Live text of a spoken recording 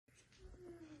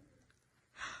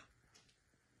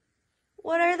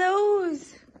What are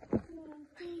those?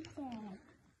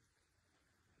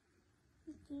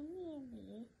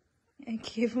 I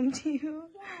gave them to you?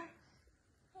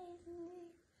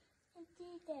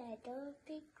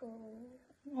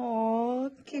 Oh,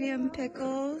 kitty and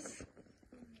pickles.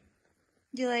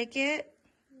 Do you like it?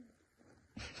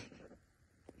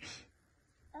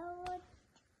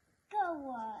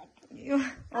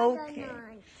 Okay.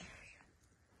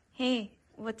 Hey,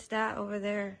 what's that over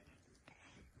there?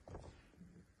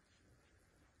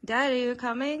 Dad, are you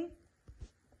coming?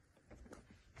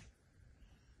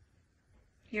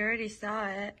 You already saw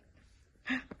it.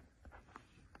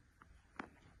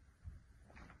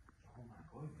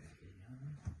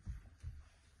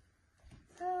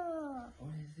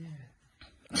 What is that?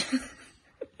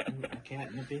 A cat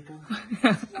and a pickle?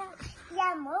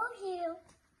 Yeah, move you.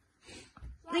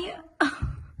 Leah.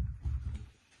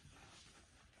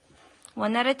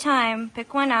 One at a time.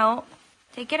 Pick one out.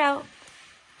 Take it out.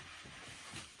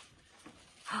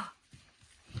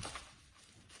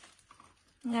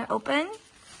 They're open.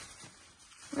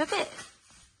 Rip it.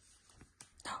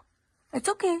 It's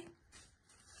okay.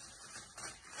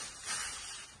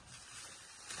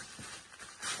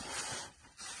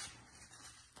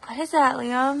 What is that,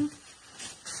 Liam?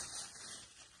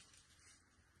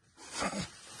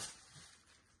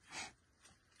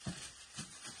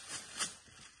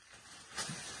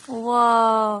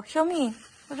 Whoa, show me.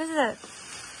 What is it?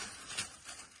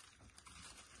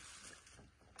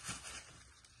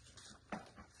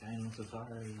 Dino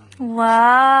Safari.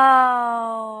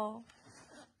 Wow.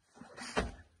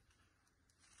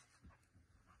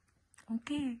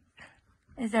 Okay.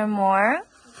 Is there more?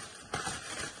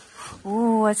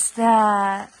 Ooh, what's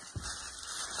that?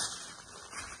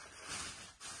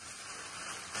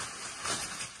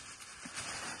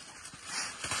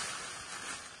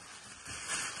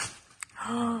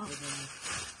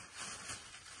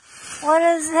 What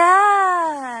is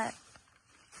that?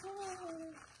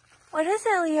 What is it,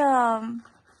 Liam?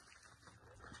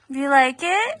 Do you like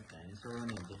it? Dinosaur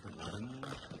on a different watermelon.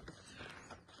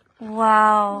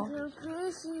 Wow. So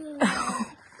crazy.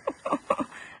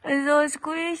 It's so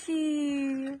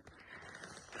squishy.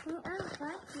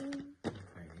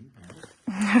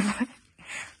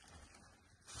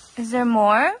 Is there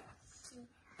more?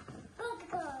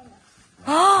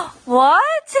 Oh,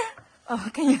 what? Oh,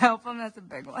 can you help him? That's a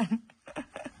big one.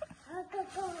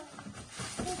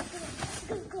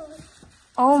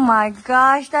 Oh my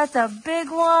gosh, that's a big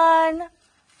one.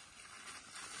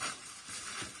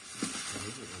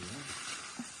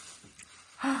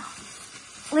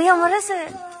 Liam, what is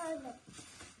it?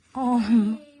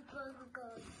 Oh,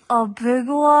 a big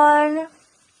one.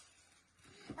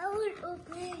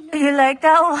 You like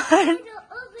that one?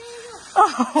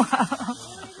 Oh, wow.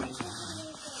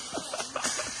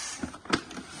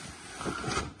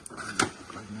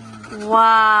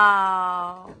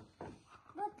 Wow.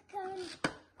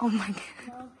 Oh my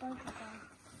god.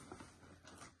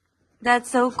 That's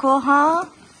so cool, huh?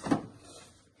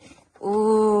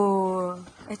 Ooh,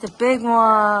 it's a big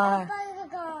one.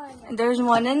 There's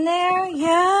one in there?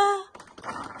 Yeah.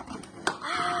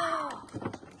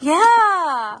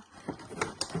 Yeah.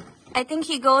 I think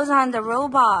he goes on the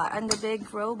robot, on the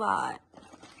big robot.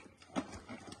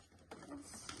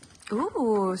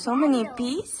 Ooh, so many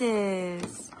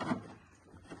pieces.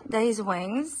 These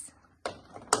wings.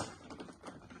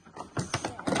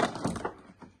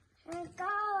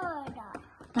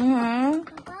 Mm-hmm.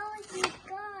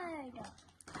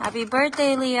 Happy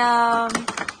birthday, Liam.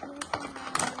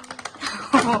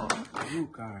 Blue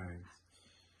cards.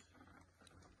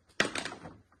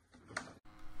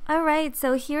 Alright,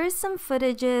 so here's some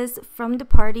footages from the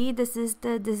party. This is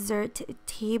the dessert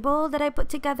table that I put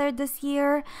together this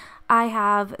year. I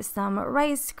have some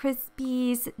Rice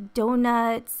Krispies,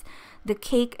 donuts. The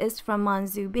cake is from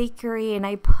Manzu Bakery, and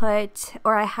I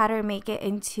had her make it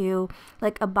into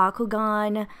like a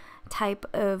Bakugan type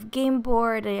of game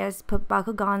board. I just put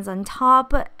Bakugans on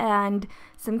top and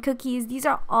some cookies. These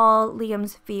are all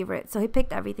Liam's favorites, so he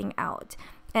picked everything out.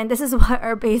 And this is what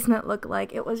our basement looked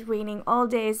like. It was raining all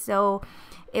day, so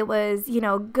it was, you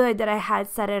know, good that I had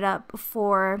set it up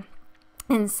for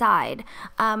inside.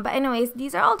 But anyways,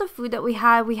 these are all the food that we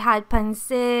had. We had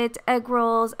pancit, egg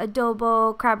rolls,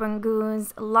 adobo, crab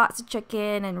rangoons, lots of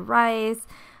chicken and rice.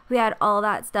 We had all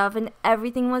that stuff, and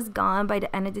everything was gone by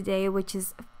the end of the day, which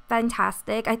is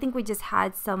fantastic. I think we just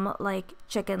had some like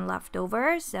chicken left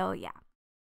over, so yeah.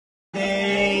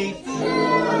 Day to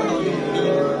you.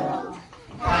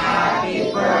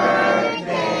 Happy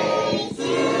birthday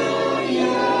to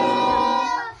you.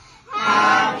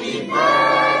 Happy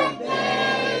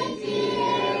birthday,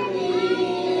 dear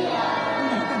Leah.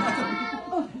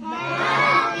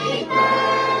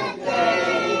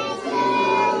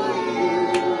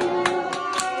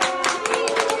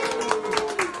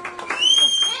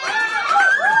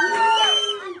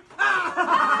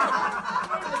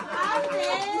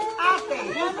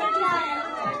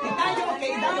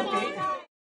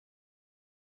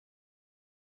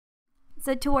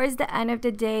 So towards the end of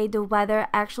the day, the weather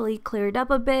actually cleared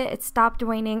up a bit. It stopped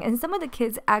raining, and some of the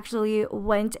kids actually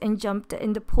went and jumped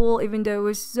in the pool even though it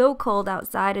was so cold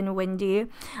outside and windy.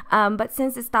 But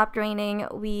since it stopped raining,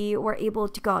 we were able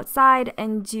to go outside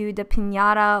and do the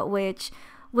piñata, which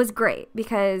was great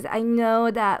because I know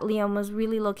that Liam was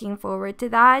really looking forward to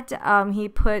that. He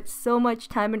put so much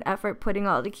time and effort putting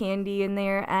all the candy in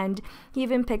there, and he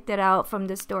even picked it out from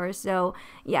the store. So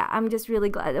yeah, I'm just really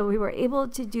glad that we were able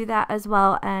to do that as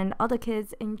well, and all the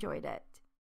kids enjoyed it.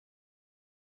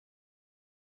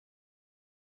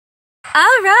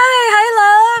 Alright,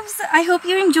 hi loves! I hope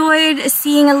you enjoyed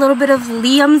seeing a little bit of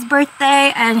Liam's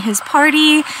birthday and his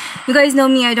party. You guys know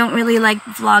me, I don't really like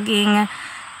vlogging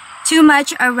too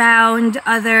much around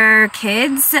other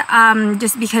kids,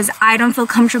 just because I don't feel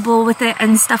comfortable with it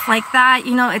and stuff like that.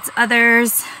 You know, it's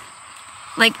others,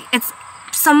 like it's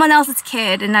someone else's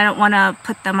kid, and I don't want to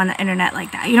put them on the internet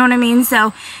like that, you know what I mean?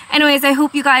 So anyways, I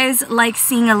hope you guys like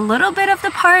seeing a little bit of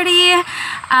the party.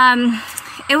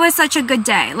 It was such a good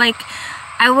day. Like,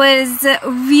 I was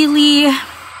really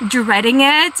dreading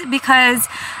it because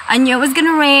I knew it was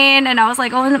gonna rain, and I was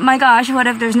like, oh my gosh, what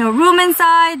if there's no room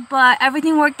inside? But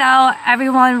everything worked out.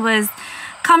 Everyone was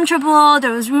comfortable,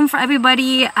 there was room for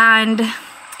everybody, and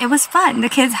it was fun. The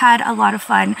kids had a lot of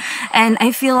fun, and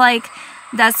I feel like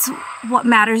that's what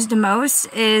matters the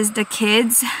most, is the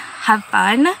kids have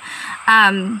fun.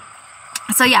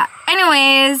 So yeah,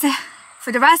 anyways,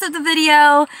 for the rest of the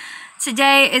video,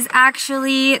 today is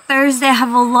actually Thursday. I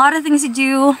have a lot of things to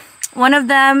do. One of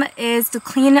them is to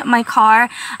clean my car.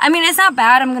 I mean, it's not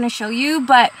bad, I'm gonna show you,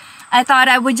 but I thought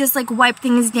I would just like wipe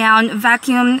things down,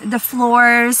 vacuum the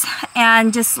floors,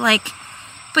 and just like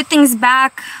put things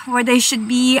back where they should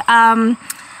be.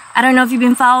 I don't know if you've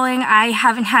been following, I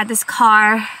haven't had this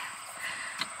car.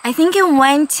 I think it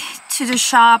went to the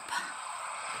shop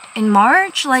in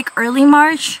March, like early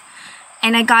March,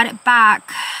 and I got it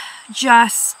back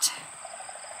just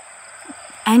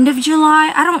end of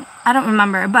July. I don't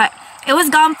remember, but it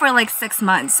was gone for like 6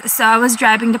 months. So I was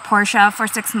driving the Porsche for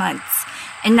 6 months,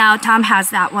 and now Tom has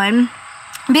that one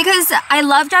because I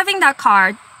love driving that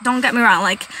car. Don't get me wrong,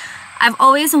 like I've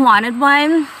always wanted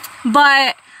one,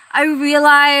 but I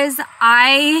realize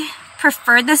I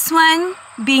prefer this one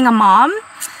being a mom.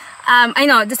 I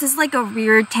know this is like a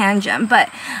weird tangent, but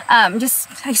I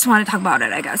just want to talk about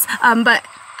it, I guess. But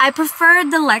I prefer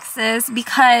the Lexus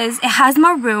because it has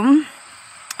more room.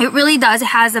 It really does. It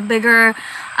has a bigger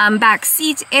back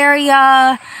seat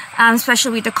area,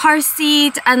 especially with the car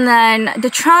seat, and then the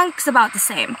trunk's about the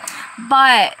same.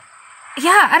 But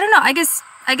yeah, I don't know. I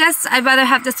guess I'd rather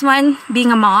have this one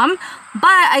being a mom.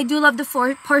 But I do love the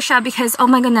Porsche because, oh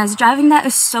my goodness, driving that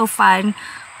is so fun.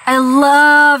 I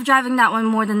love driving that one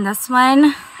more than this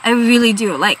one. I really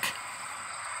do. Like,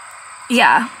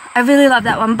 yeah, I really love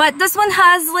that one. But this one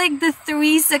has like the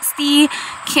 360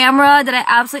 camera that I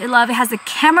absolutely love. It has a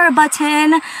camera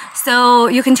button, so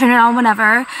you can turn it on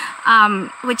whenever,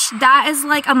 which that is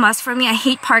like a must for me. I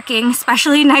hate parking,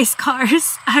 especially nice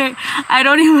cars. I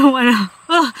don't even want to.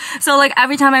 So like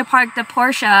every time I park the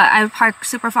Porsche, I park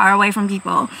super far away from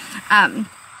people.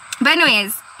 But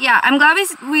anyways, yeah, I'm glad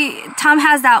Tom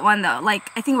has that one though.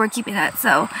 Like, I think we're keeping it.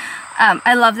 So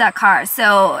I love that car.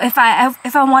 So if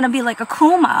I want to be like a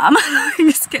cool mom,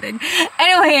 just kidding.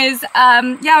 Anyways,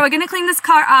 yeah, we're gonna clean this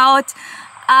car out.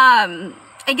 I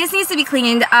guess it needs to be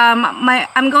cleaned.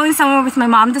 I'm going somewhere with my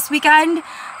mom this weekend,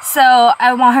 so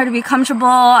I want her to be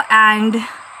comfortable. And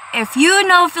if you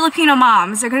know Filipino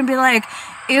moms, they're gonna be like,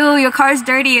 ew, your car's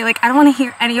dirty. Like, I don't want to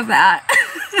hear any of that.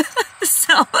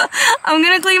 So I'm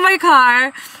gonna clean my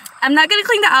car. I'm not gonna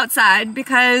clean the outside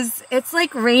because it's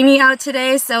like rainy out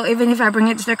today, so even if I bring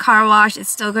it to the car wash, it's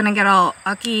still gonna get all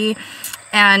ucky.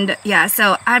 And yeah,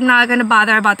 so I'm not gonna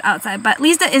bother about the outside, but at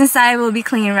least the inside will be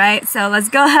clean, right? So let's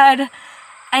go ahead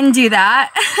and do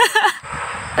that.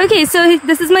 Okay, so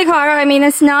this is my car. I mean,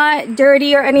 it's not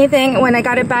dirty or anything. When I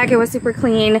got it back, it was super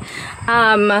clean.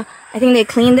 I think they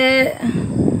cleaned it,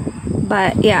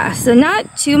 but yeah, so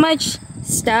not too much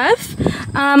stuff.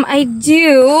 I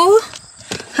do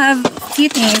have a few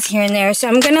things here and there, so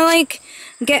I'm gonna like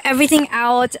get everything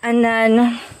out, and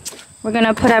then we're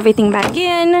gonna put everything back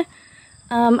in.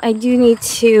 I do need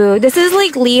to, this is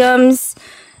like Liam's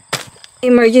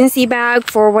emergency bag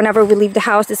for whenever we leave the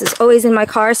house. This is always in my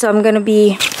car, so I'm gonna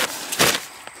be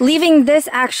leaving this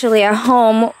actually at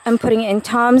home and putting it in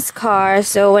Tom's car,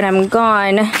 so when I'm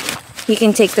gone he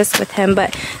can take this with him.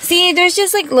 But see, there's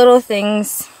just like little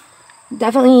things.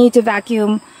 Definitely need to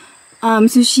vacuum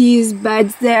Sushi's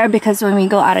beds there because when we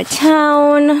go out of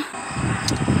town,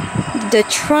 The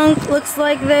trunk looks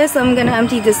like this. I'm gonna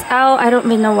empty this out. I don't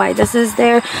even know why this is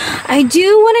there. I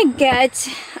do want to get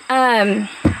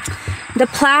the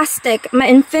plastic. My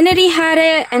Infinity had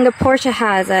it and the Porsche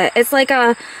has it. It's like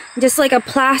a just like a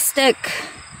plastic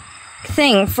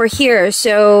thing for here,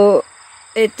 so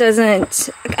it doesn't,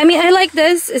 I mean, I like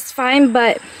this, it's fine,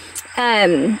 but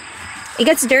it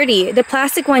gets dirty. The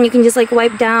plastic one you can just like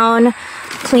wipe down,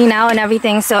 clean out and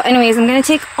everything. So anyways, I'm gonna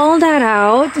take all that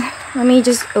out. Let me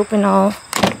just open all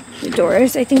the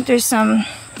doors. I think there's some,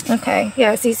 okay,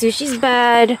 yeah, see Sushi's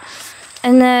bed,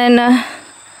 and then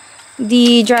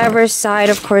the driver's side,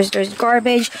 of course, there's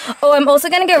garbage. Oh, I'm also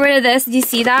gonna get rid of this. Do you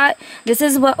see that? This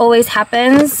is what always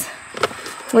happens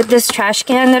with this trash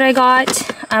can that I got.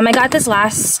 I got this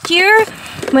last year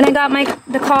when I got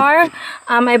the car.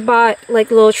 I bought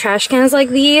like little trash cans like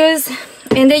these,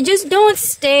 and they just don't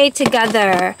stay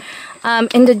together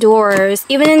in the doors.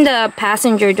 Even in the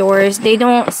passenger doors, they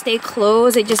don't stay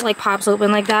closed. It just like pops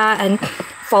open like that and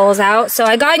falls out. So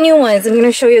I got new ones. I'm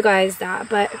gonna show you guys that.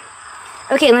 But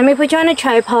okay, let me put you on a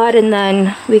tripod and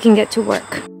then we can get to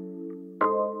work.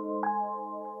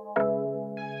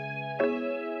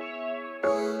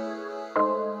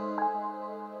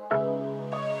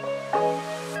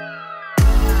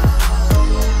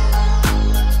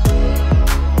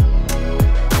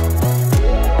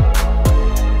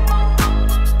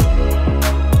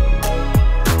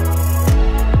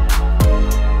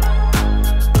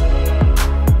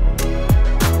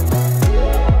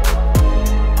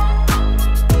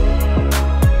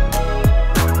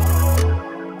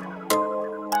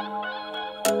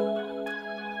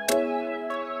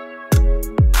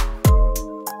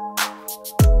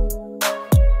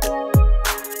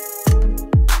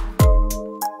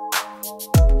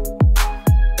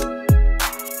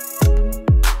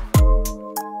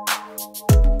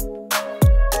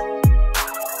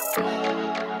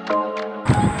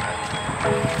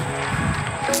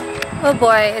 Oh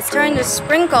boy, it's starting to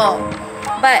sprinkle.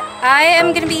 But I am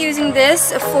going to be using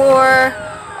this for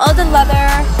all the leather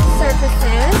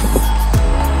surfaces.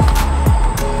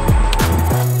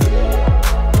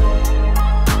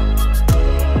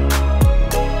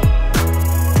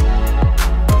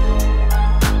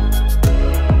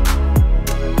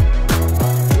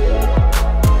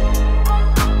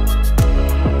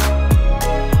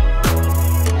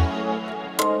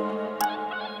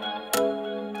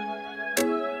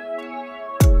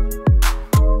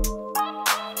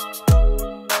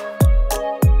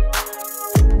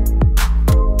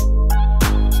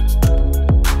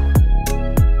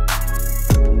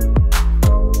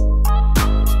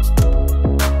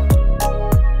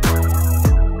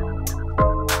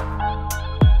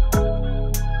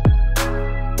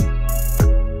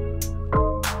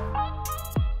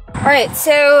 Alright,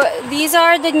 so these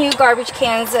are the new garbage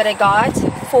cans that I got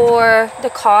for the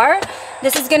car.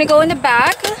 This is gonna go in the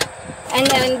back, and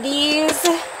then these,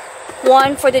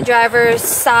 one for the driver's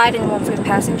side and one for the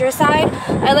passenger side.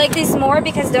 I like this more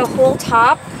because the whole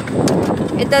top,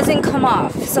 it doesn't come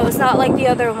off, so it's not like the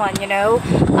other one, you know.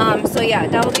 So yeah,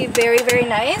 that will be very, very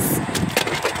nice.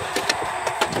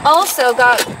 Also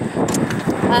got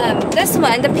this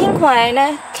one, the pink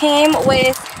one, came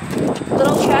with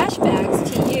little trash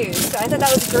bags to use, so I thought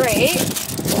that was great.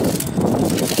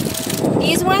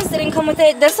 These ones didn't come with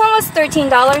it. This one was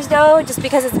 $13 though, just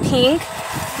because it's pink,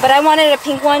 but I wanted a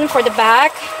pink one for the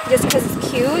back just because it's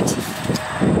cute.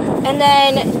 And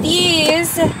then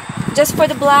these, just for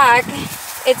the black,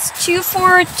 it's 2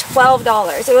 for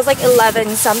 $12. It was like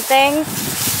 11 something,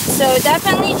 so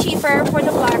definitely cheaper for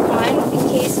the black one. In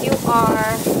case you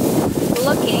are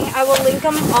looking, I will link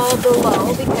them all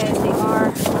below because they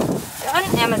are on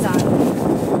Amazon.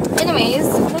 Anyways,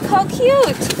 look how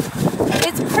cute.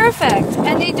 It's perfect,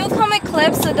 and they do come with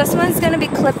clips, so this one's gonna be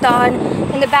clipped on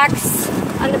in the back,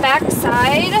 on the back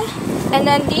side, and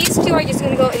then these two are just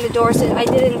gonna go in the door, so I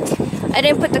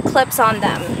didn't put the clips on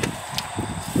them.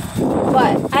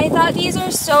 But I thought these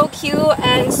are so cute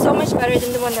and so much better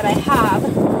than the one that I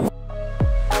have.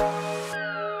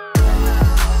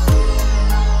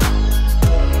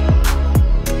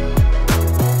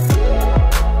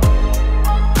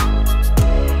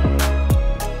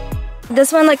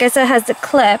 This one, like I said, has the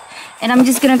clip, and I'm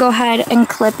just gonna go ahead and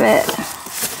clip it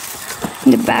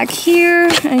in the back here,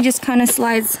 and it just kind of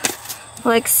slides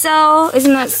like so.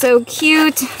 Isn't that so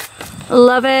cute?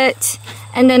 Love it.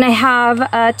 And then I have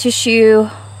a tissue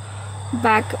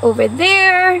back over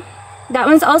there. That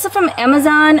one's also from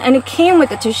Amazon, and it came with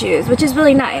the tissues, which is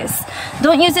really nice.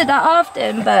 Don't use it that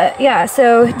often, but yeah.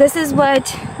 So this is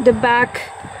what the back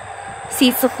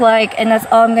seats look like, and that's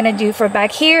all I'm gonna do for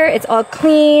back here. It's all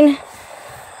clean.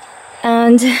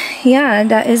 And yeah,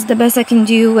 that is the best I can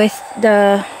do with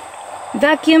the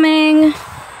vacuuming.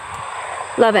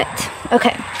 Love it.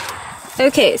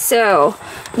 Okay, so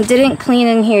didn't clean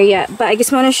in here yet, but I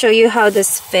just want to show you how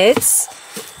this fits.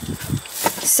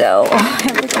 So I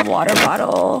have like a water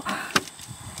bottle,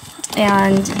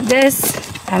 and this,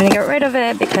 I'm gonna get rid of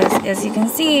it because as you can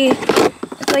see,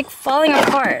 it's like falling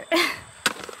apart.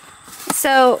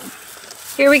 So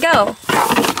here we go.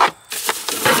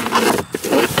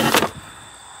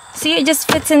 See, it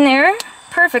just fits in there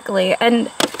perfectly and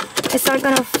it's not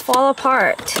gonna fall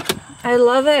apart. I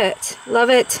love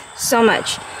it so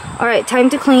much. All right, time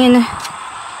to clean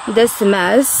this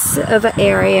mess of an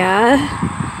area.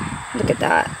 Look at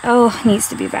that. Oh, it needs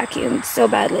to be vacuumed so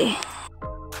badly.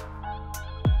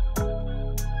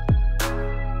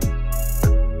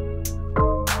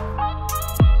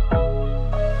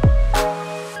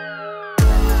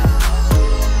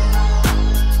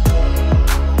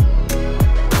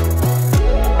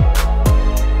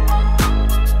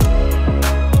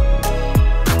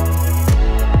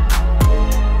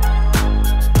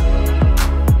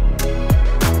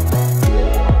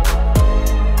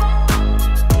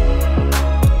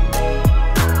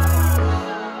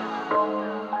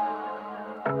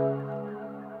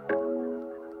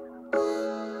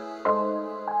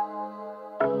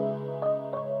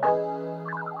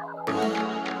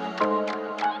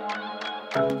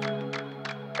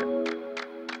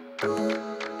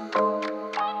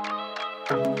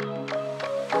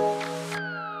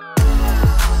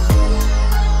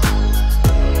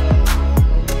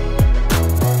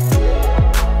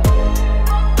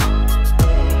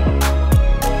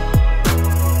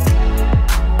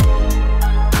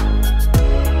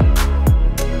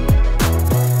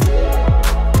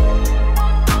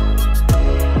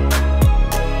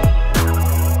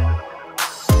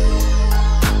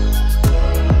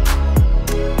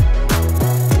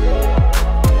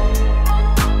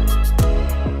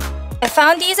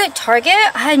 Found these at Target.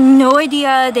 I had no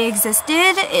idea they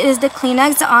existed. It is the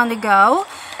Kleenex on the go,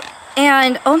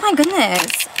 and oh my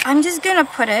goodness, I'm just gonna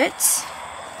put it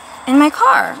in my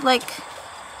car, like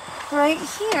right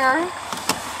here,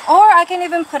 or I can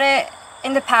even put it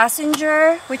in the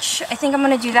passenger, which I think I'm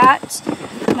gonna do that.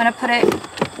 I'm gonna put it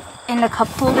in the cup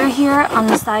holder here on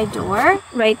the side door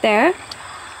right there.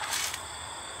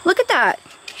 Look at that,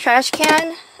 trash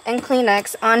can and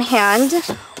Kleenex on hand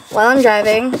while I'm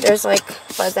driving. There's like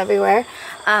fuzz everywhere.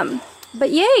 But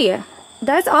yay,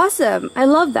 that's awesome. I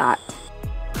love that.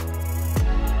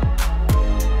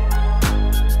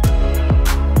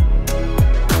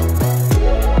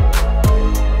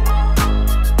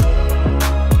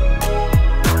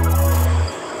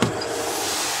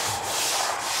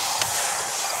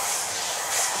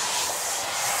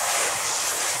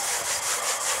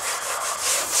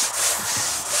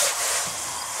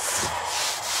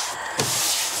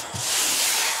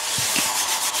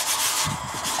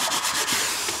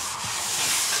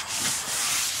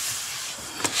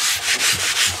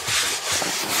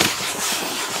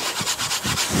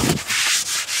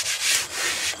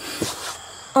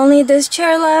 Only this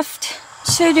chair left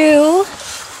to do,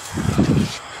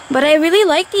 but I really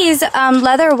like these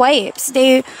leather wipes.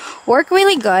 They work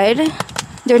really good.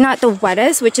 They're not the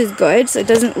wettest, which is good, so it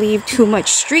doesn't leave too much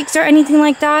streaks or anything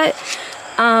like that.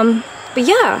 But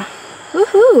yeah,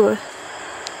 woohoo!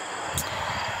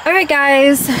 Alright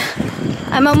guys,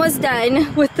 I'm almost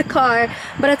done with the car,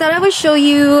 but I thought I would show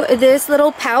you this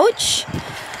little pouch.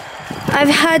 I've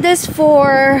had this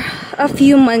for a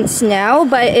few months now,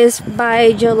 but it's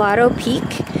by Gelato Peak,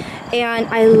 and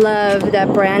I love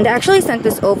that brand. I actually sent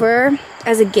this over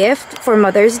as a gift for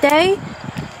Mother's Day.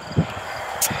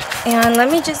 And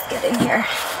let me just get in here.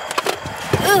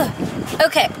 Ugh.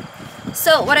 Okay,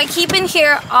 so what I keep in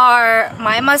here are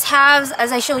my must-haves.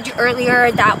 As I showed you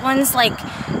earlier, that one's like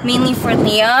mainly for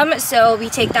Liam, so we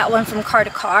take that one from car to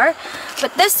car.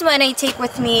 But this one I take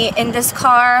with me in this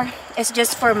car. It's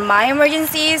just for my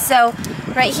emergencies. So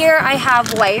right here I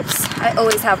have wipes. I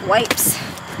always have wipes.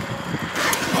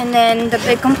 And then the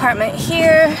big compartment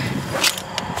here,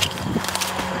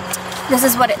 this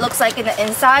is what it looks like in the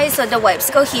inside. So the wipes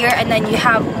go here, and then you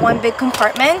have one big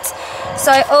compartment.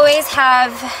 So I always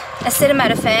have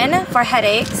acetaminophen for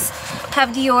headaches, have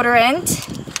deodorant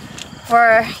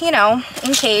for, you know,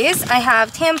 in case. I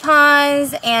have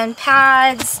tampons and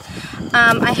pads.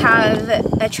 I have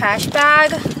a trash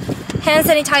bag, hand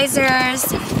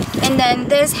sanitizers, and then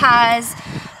this has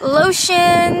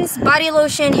lotions, body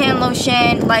lotion, hand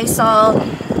lotion, Lysol,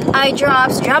 eye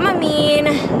drops,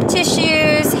 Dramamine,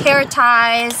 tissues, hair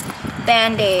ties,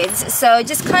 band-aids. So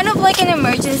just kind of like an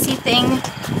emergency thing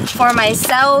for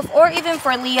myself or even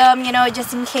for Liam, you know,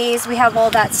 just in case we have all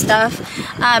that stuff,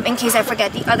 in case I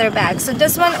forget the other bag. So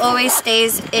this one always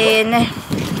stays in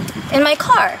my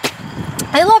car.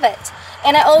 I love it.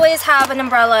 And I always have an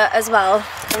umbrella as well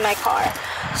in my car.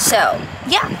 So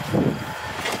yeah,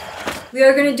 we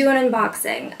are gonna do an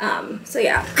unboxing. So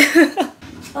yeah.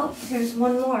 Oh, here's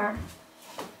one more.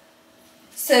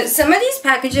 So some of these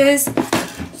packages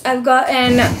I've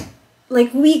gotten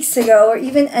like weeks ago or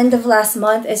even end of last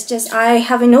month. It's just I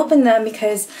haven't opened them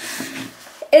because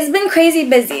it's been crazy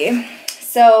busy.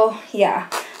 So yeah,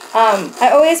 I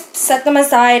always set them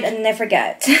aside and then I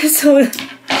forget. So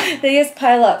they just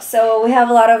pile up. So we have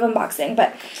a lot of unboxing.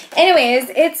 But anyways,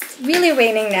 it's really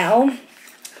raining now.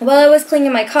 While I was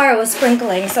cleaning my car, it was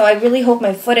sprinkling. So I really hope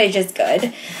my footage is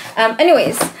good.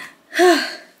 Anyways,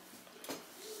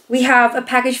 we have a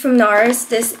package from NARS.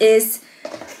 This is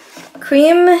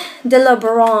Creme de la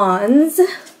Bronze.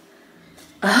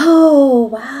 Oh,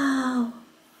 wow.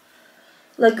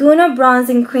 Laguna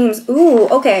Bronzing Creams. Ooh,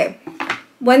 okay.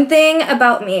 One thing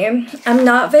about me, I'm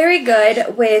not very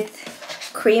good with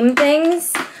cream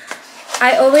things.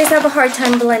 I always have a hard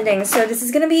time blending. So this is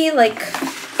going to be like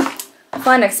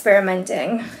fun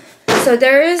experimenting. So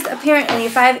there's apparently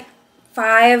five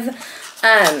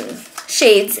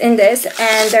shades in this,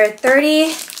 and they're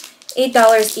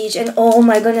 $38 each. And oh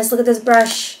my goodness, look at this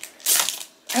brush.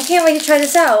 I can't wait to try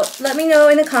this out. Let me know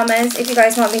in the comments if you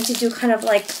guys want me to do kind of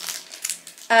like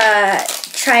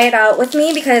try it out with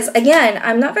me, because again,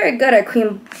 I'm not very good at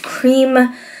cream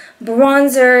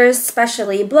bronzers,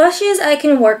 especially. Blushes I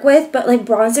can work with, but like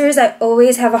bronzers I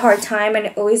always have a hard time and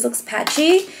it always looks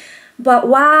patchy. But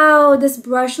wow, this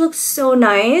brush looks so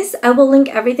nice. I will link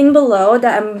everything below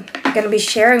that I'm going to be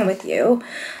sharing with you.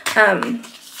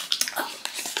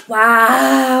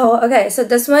 Wow. Okay, so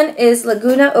this one is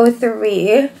Laguna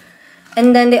 03.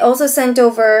 And then they also sent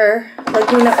over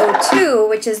Laguna 02,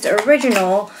 which is the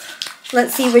original.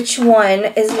 Let's see which one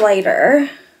is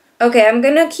lighter. Okay, I'm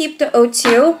going to keep the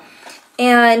 02.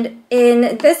 And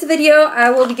in this video, I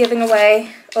will be giving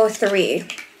away 03.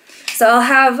 So I'll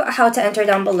have how to enter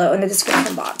down below in the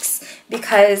description box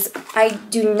because I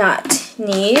do not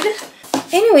need.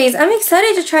 Anyways, I'm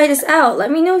excited to try this out.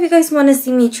 Let me know if you guys want to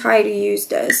see me try to use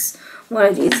this one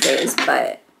of these days.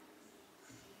 But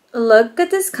look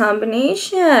at this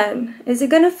combination. Is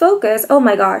it going to focus? Oh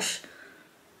my gosh.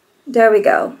 There we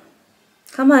go.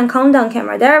 Come on, calm down,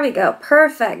 camera. There we go.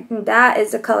 Perfect. That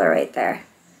is the color right there.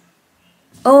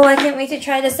 Oh, I can't wait to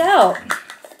try this out.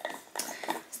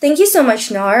 Thank you so much,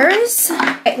 NARS.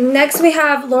 Right, next we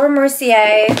have Laura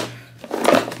Mercier.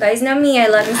 You guys know me, I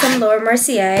love me some Laura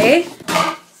Mercier.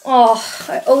 Oh,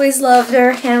 I always love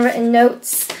their handwritten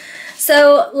notes.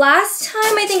 So last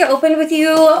time I think I opened with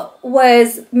you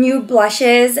was new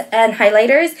blushes and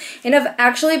highlighters. And I've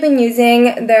actually been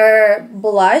using their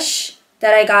blush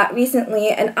that I got recently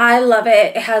and I love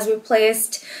it. It has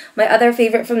replaced my other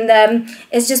favorite from them.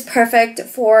 It's just perfect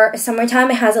for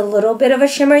summertime. It has a little bit of a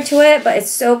shimmer to it, but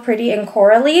it's so pretty and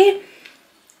corally.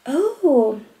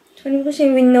 Oh, 20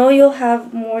 blushing. We know you'll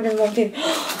have more than one favorite.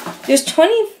 There's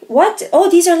 20. What? Oh,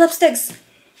 these are lipsticks.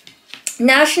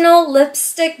 National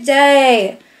Lipstick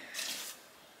Day.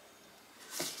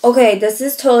 Okay, this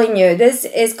is totally new. This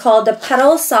is called the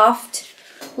PETAL Soft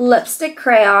Lipstick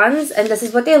Crayons, and this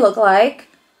is what they look like.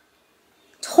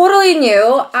 Totally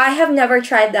new. I have never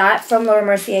tried that from Laura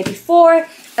Mercier before.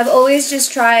 I've always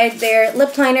just tried their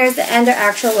lip liners and their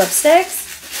actual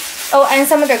lipsticks. Oh, and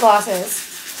some of their glosses.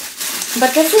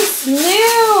 But this is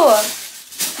new.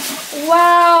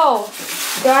 Wow.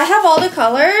 Do I have all the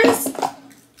colors?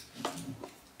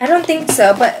 I don't think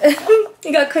so, but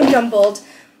it got conjumbled.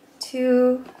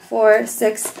 2, 4,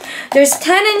 6. There's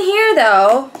 10 in here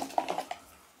though.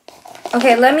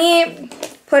 Okay, let me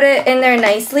put it in there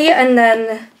nicely and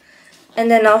then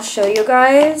I'll show you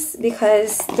guys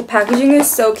because the packaging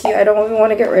is so cute. I don't even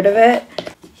want to get rid of it.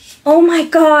 Oh my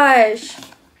gosh.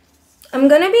 I'm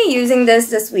going to be using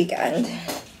this weekend.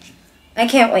 I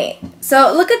can't wait.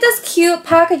 So look at this cute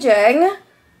packaging.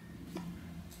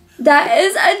 That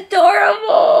is adorable.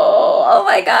 Oh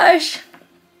my gosh.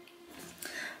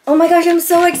 Oh my gosh, I'm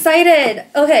so excited.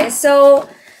 Okay, so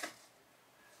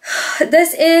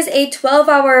this is a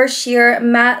 12-hour sheer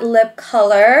matte lip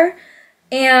color,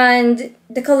 and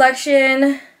the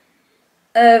collection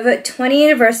of 20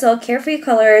 universal carefree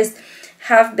colors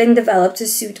have been developed to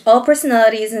suit all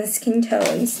personalities and skin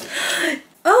tones.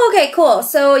 Oh, okay, cool.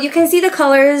 So you can see the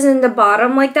colors in the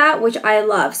bottom like that, which I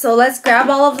love. So let's grab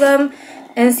all of them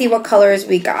and see what colors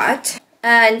we got.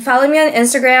 And follow me on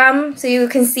Instagram so you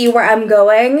can see where I'm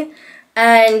going.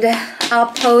 And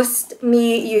I'll post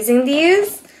me using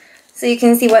these. so you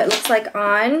can see what it looks like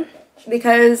on,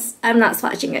 because I'm not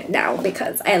swatching it now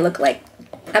because I look like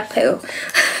a poo.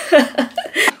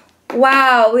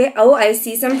 Wow, I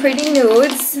see some pretty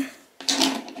nudes.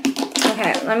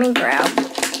 Okay, let me grab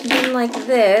them like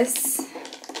this.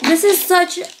 This is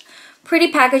such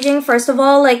pretty packaging. First of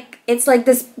all, like, it's like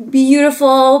this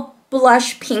beautiful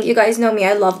blush pink. You guys know me,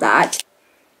 I love that.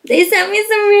 They sent me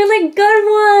some really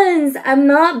good ones. I'm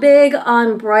not big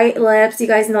on bright lips. You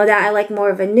guys know that. I like more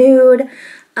of a nude,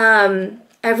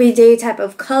 everyday type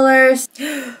of colors.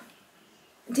 Do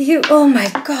you? Oh my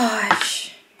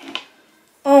gosh.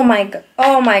 Oh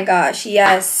my gosh.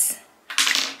 Yes.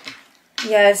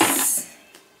 Yes.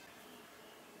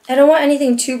 I don't want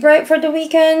anything too bright for the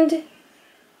weekend,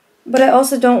 but I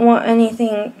also don't want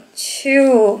anything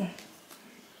too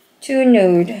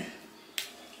nude.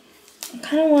 I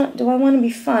kind of want, do I want to be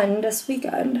fun this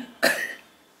weekend?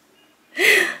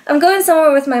 I'm going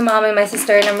somewhere with my mom and my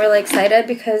sister, and I'm really excited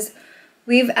because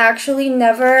we've actually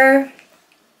never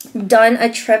done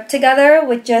a trip together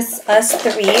with just us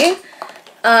three.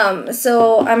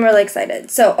 So I'm really excited.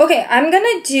 So, okay, I'm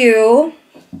gonna do,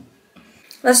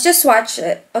 let's just swatch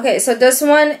it. Okay, so this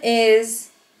one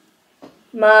is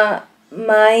Maya?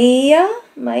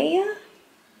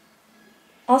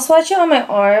 I'll swatch it on my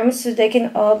arms so they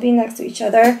can all be next to each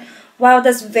other. Wow,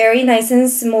 that's very nice and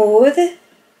smooth.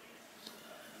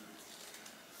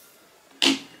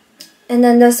 And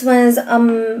then this one is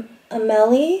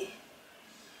Amelie.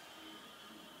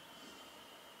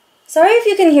 Sorry if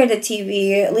you can hear the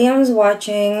TV. Liam's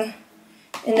watching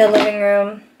in the living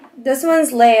room. This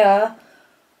one's Leia,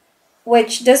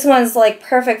 which this one's like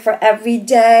perfect for every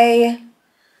day.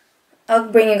 I'll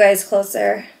bring you guys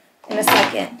closer in a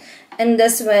second. And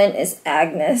this one is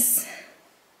Agnes.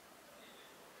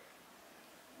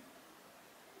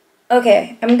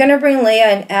 Okay, I'm gonna bring Leia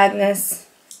and Agnes.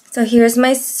 So here's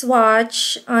my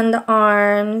swatch on the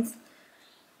arms.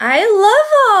 I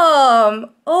love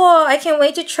them! Oh, I can't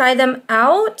wait to try them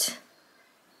out.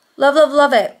 Love, love,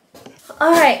 love it.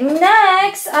 Alright,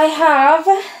 next I have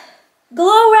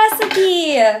Glow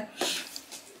Recipe.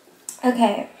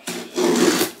 Okay.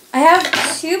 I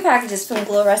have 2 packages from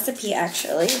Glow Recipe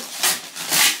actually.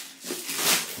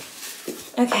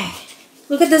 Okay.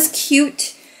 Look at this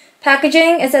cute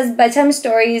packaging. It says Bedtime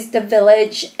Stories, The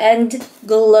Village, and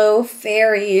Glow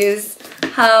Fairies.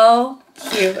 How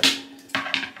cute.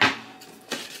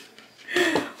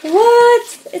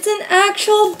 What? It's an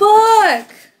actual book.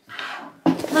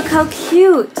 Look how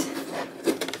cute.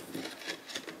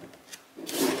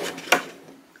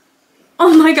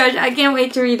 Oh my gosh, I can't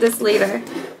wait to read this later.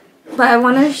 But I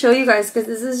want to show you guys because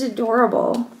this is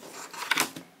adorable.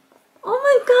 Oh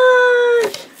my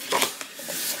gosh.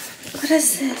 What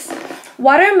is this?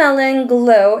 Watermelon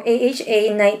Glow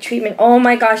AHA Night Treatment. Oh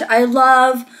my gosh, I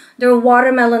love their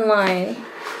watermelon line.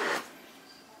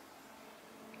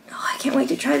 Oh, I can't wait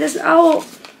to try this out.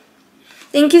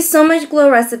 Thank you so much,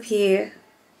 Glow Recipe.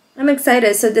 I'm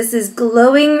excited. So this is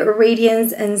Glowing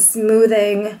Radiance and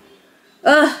Smoothing.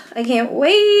 Ugh, I can't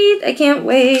wait. I can't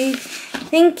wait.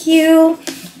 Thank you.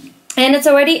 And it's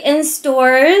already in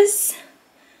stores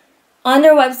on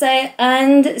their website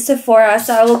and Sephora.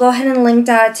 So I will go ahead and link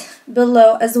that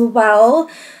below as well.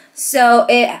 So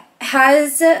it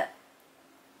has...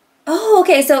 Oh,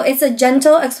 okay. So it's a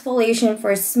gentle exfoliation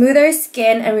for smoother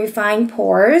skin and refined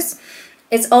pores.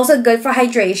 It's also good for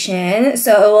hydration.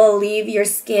 So it will leave your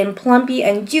skin plumpy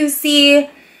and juicy.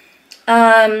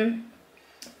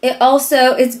 It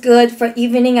also is good for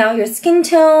evening out your skin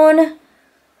tone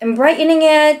and brightening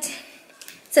it.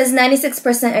 It says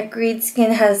 96% agreed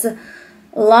skin has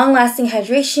long-lasting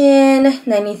hydration.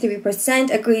 93%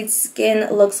 agreed skin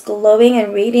looks glowing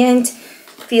and radiant,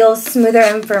 feels smoother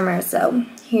and firmer. So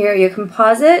here you can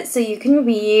pause it so you can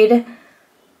read.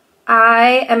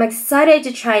 I am excited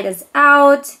to try this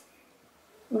out.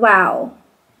 Wow.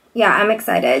 Yeah, I'm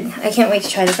excited. I can't wait to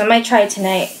try this. I might try it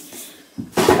tonight.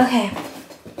 Okay.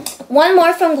 One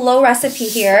more from Glow Recipe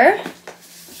here.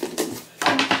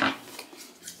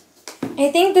 I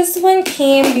think this one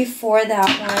came before that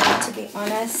one, to be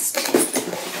honest.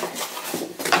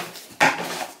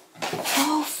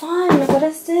 Oh, fun. What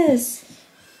is this?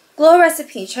 Glow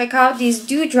Recipe. Check out these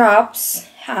dewdrops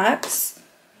hacks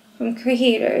from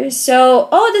creators. So,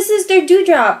 oh, this is their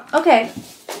dewdrop. Okay.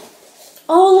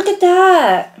 Oh, look at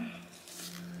that.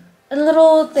 A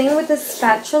little thing with a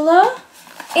spatula.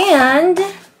 And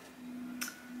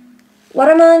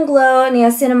Watermelon Glow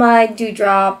Niacinamide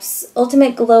Dewdrops,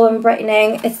 Ultimate Glow and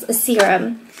Brightening. It's a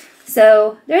serum.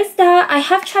 So there's that. I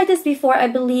have tried this before, I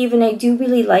believe, and I do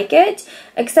really like it.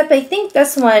 Except I think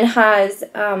this one has,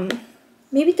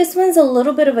 maybe this one's a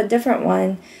little bit of a different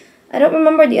one. I don't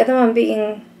remember the other one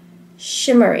being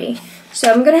shimmery. So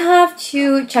I'm gonna have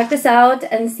to check this out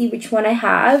and see which one I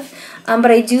have. But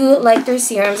I do like their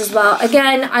serums as well.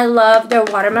 Again, I love their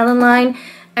watermelon line.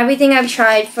 Everything I've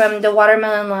tried from the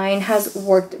watermelon line has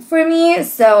worked for me.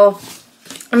 So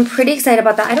I'm pretty excited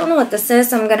about that. I don't know what this is.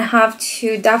 So I'm gonna have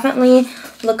to definitely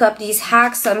look up these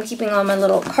hacks. So I'm keeping all my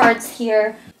little cards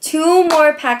here. 2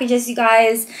 more packages, you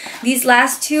guys. These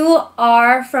last 2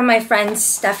 are from my friend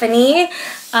Stephanie,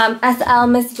 SL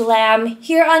Miss Glam,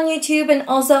 here on YouTube and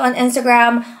also on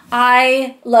Instagram.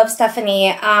 I love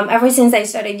Stephanie. Ever since I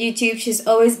started YouTube, she's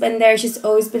always been there. She's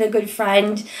always been a good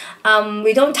friend.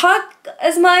 We don't talk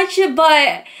as much,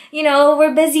 but you know,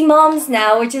 we're busy moms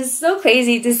now, which is so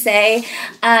crazy to say.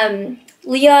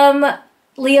 Liam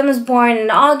was born in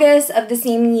August of the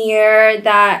same year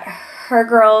that her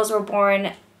girls were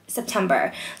born,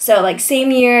 September. So like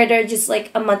same year, they're just like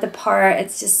a month apart.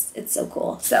 It's so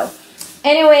cool. So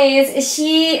anyways,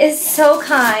 she is so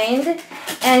kind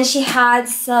and she had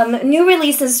some new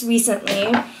releases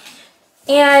recently.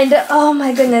 And oh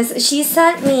my goodness, she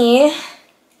sent me,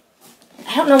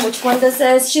 I don't know which one this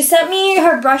is. She sent me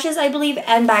her brushes, I believe,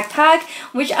 and backpack,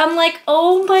 which I'm like,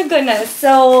 oh my goodness.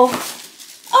 So,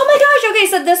 oh my gosh, okay,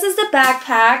 so this is the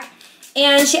backpack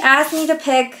and she asked me to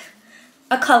pick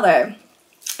a color.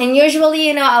 And usually,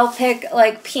 you know, I'll pick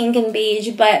like pink and beige,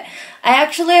 but I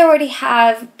actually already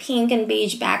have pink and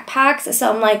beige backpacks.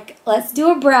 So I'm like, let's do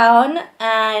a brown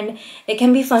and it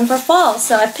can be fun for fall.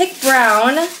 So I picked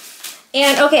brown.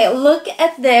 And okay, look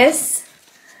at this.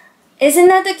 Isn't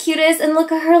that the cutest? And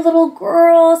look at her little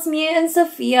girls. Mia and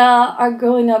Sophia are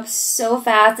growing up so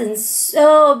fast and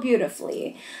so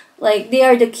beautifully. Like, they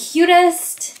are the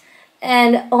cutest.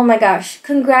 And oh my gosh,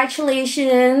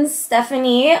 congratulations,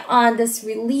 Stephanie, on this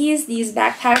release. These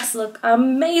backpacks look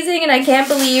amazing and I can't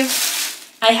believe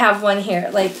I have one here.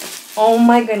 Like, oh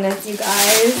my goodness, you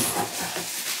guys.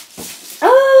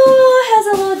 Oh, it has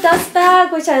a little dust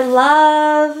bag, which I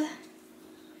love.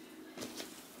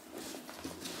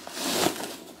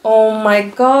 Oh my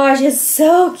gosh, it's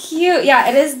so cute. Yeah,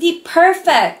 it is the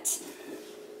perfect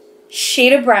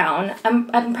shade of brown.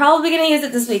 I'm probably gonna use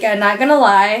it this weekend, not gonna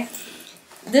lie.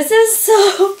 This is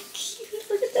so cute.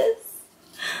 Look at this.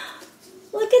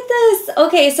 Look at this.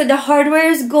 Okay, so the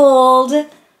hardware is gold.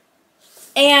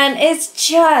 And it's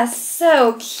just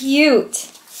so cute.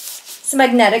 It's a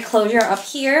magnetic closure up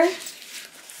here.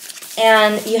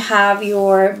 And you have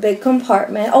your big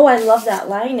compartment. Oh, I love that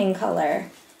lining color.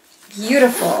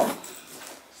 Beautiful.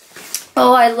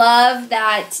 Oh, I love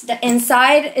that the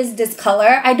inside is this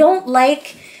color. I don't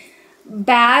like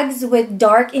bags with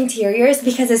dark interiors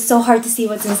because it's so hard to see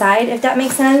what's inside, if that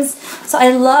makes sense. So I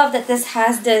love that this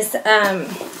has this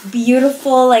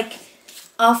beautiful like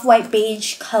off-white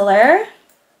beige color.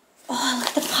 Oh, look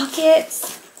at the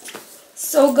pockets.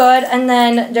 So good. And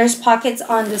then there's pockets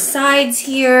on the sides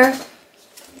here.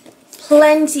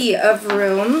 Plenty of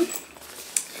room.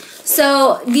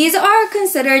 So these are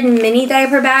considered mini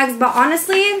diaper bags, but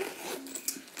honestly,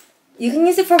 you can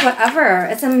use it for whatever.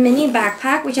 It's a mini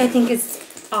backpack, which I think is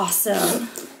awesome.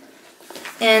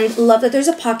 And love that there's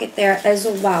a pocket there as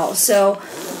well. So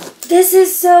this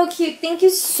is so cute. Thank you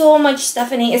so much,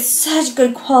 Stephanie. It's such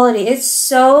good quality. It's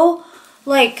so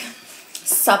like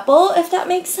supple, if that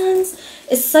makes sense.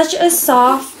 It's such a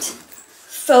soft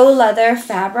faux leather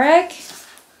fabric.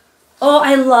 Oh,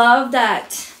 I love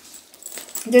that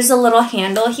there's a little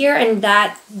handle here and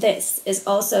that this is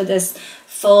also this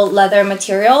faux leather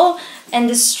material. And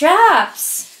the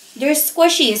straps, they're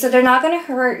squishy, so they're not gonna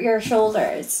hurt your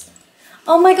shoulders.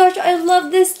 Oh my gosh, I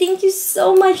love this. Thank you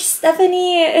so much,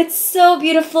 Stephanie. It's so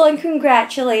beautiful and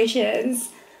congratulations.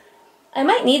 I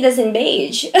might need this in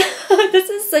beige. This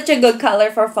is such a good color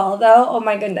for fall though. Oh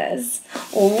my goodness.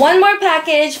 One more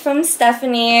package from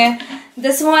Stephanie.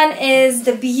 This one is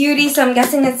the beauty, so I'm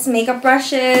guessing it's makeup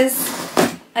brushes.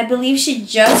 I believe she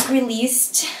just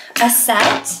released a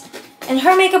set. And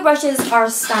her makeup brushes are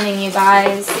stunning, you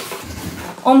guys.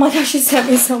 Oh my gosh, she sent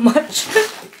me so much.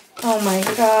 Oh my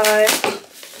god.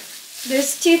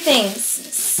 There's 2 things.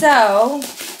 So,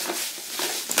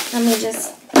 let me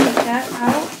just take that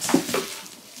out.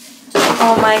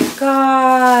 Oh my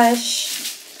gosh.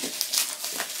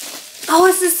 Oh,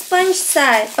 it's a sponge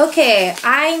set. Okay,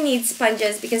 I need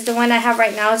sponges because the one I have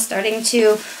right now is starting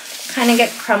to kind of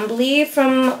get crumbly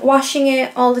from washing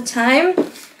it all the time.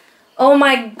 Oh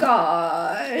my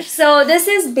gosh. So this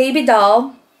is Baby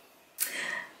Doll.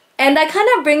 And that kind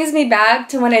of brings me back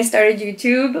to when I started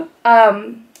YouTube.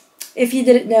 If you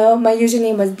didn't know, my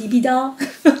username was BB Doll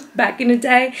back in the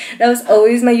day. That was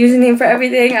always my username for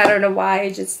everything. I don't know why,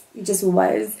 it just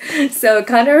was. So it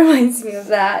kind of reminds me of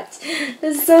that.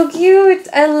 It's so cute.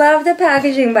 I love the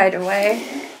packaging, by the way.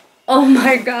 Oh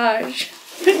my gosh.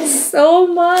 It's so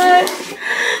much.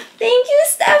 Thank you,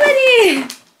 Stephanie.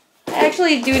 I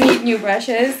actually do need new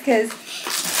brushes because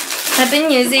I've been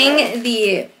using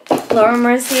the Laura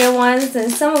Mercier ones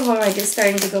and some of them are just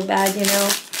starting to go bad, you know.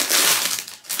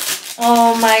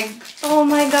 Oh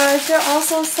my gosh, they're all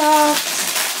so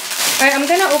soft. Alright, I'm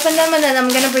gonna open them and then I'm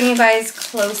gonna bring you guys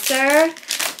closer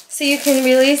so you can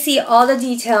really see all the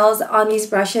details on these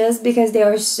brushes because they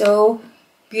are so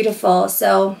beautiful.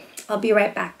 So I'll be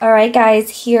right back. Alright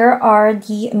guys, here are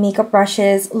the makeup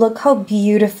brushes. Look how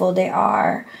beautiful they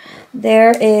are.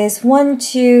 There is 1,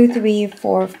 2, 3,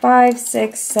 4, 5,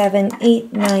 6, 7,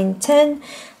 8, 9, 10,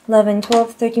 11,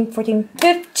 12, 13, 14,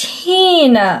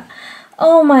 15.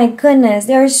 Oh my goodness,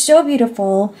 they are so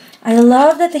beautiful. I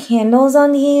love that the handles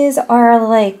on these are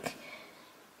like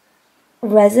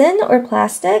resin or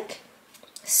plastic.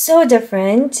 So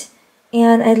different.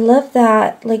 And I love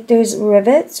that like there's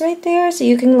rivets right there so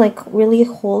you can like really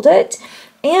hold it.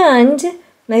 And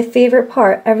my favorite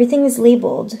part, everything is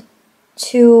labeled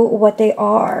to what they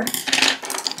are.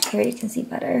 Here you can see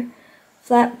better.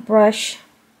 Flat brush.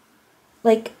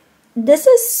 Like, this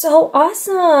is so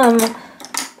awesome.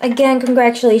 Again,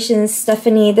 congratulations,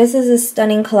 Stephanie. This is a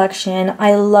stunning collection.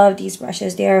 I love these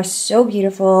brushes. They are so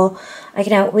beautiful. I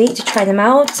cannot wait to try them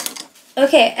out.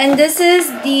 Okay, and this is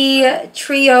the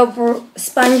Trio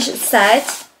sponge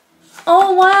set.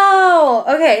 Oh, wow.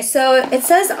 Okay, so it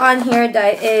says on here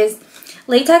that it is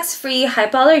latex-free,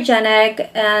 hypoallergenic,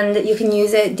 and you can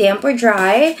use it damp or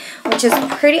dry, which is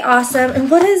pretty awesome. And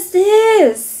what is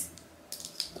this?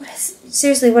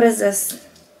 Seriously, what is this?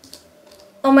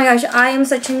 Oh my gosh, I am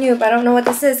such a noob. I don't know what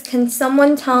this is. Can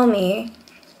someone tell me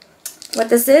what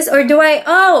this is? Or do I...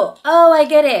 Oh, I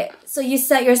get it. So you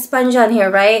set your sponge on here,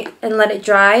 right? And let it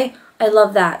dry. I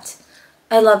love that.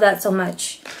 I love that so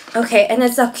much. Okay, and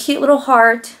it's a cute little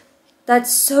heart.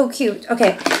 That's so cute.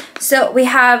 Okay, so we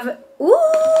have...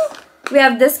 Ooh! We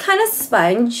have this kind of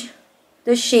sponge.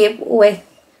 The shape with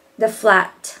the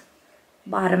flat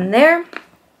bottom there.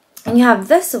 And you have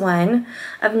this one.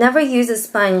 I've never used a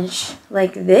sponge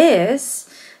like this,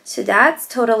 so that's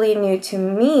totally new to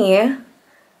me.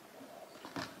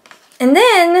 And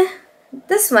then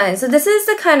this one. So this is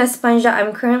the kind of sponge that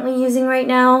I'm currently using right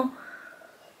now.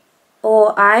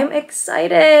 Oh, I'm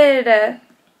excited.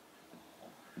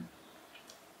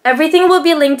 Everything will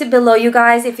be linked below, you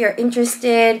guys, if you're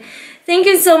interested. Thank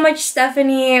you so much,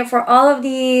 Stephanie, for all of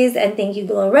these. And thank you,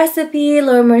 Glow Recipe,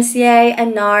 Laura Mercier,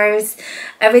 and NARS.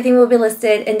 Everything will be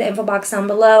listed in the info box down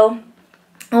below.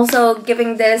 Also,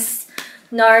 giving this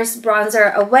NARS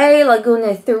bronzer away,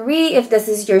 Laguna 3. If this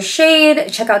is your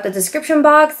shade, check out the description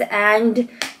box. And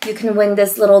you can win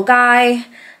this little guy.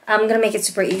 I'm going to make it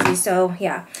super easy, so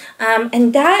yeah.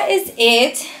 And that is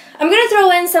it. I'm going to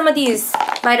throw in some of these,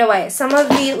 by the way. Some of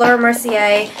the Laura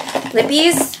Mercier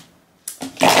lippies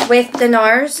with the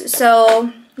NARS,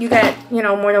 so you get, you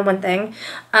know, more than one thing.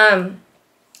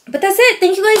 But that's it.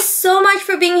 Thank you guys so much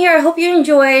for being here. I hope you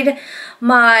enjoyed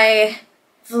my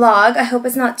vlog. I hope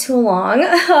it's not too long.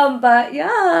 But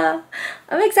yeah,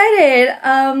 I'm excited.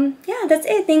 Yeah, that's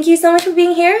it. Thank you so much for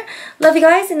being here. Love you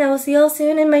guys, and I will see you all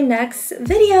soon in my next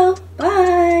video.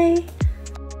 Bye.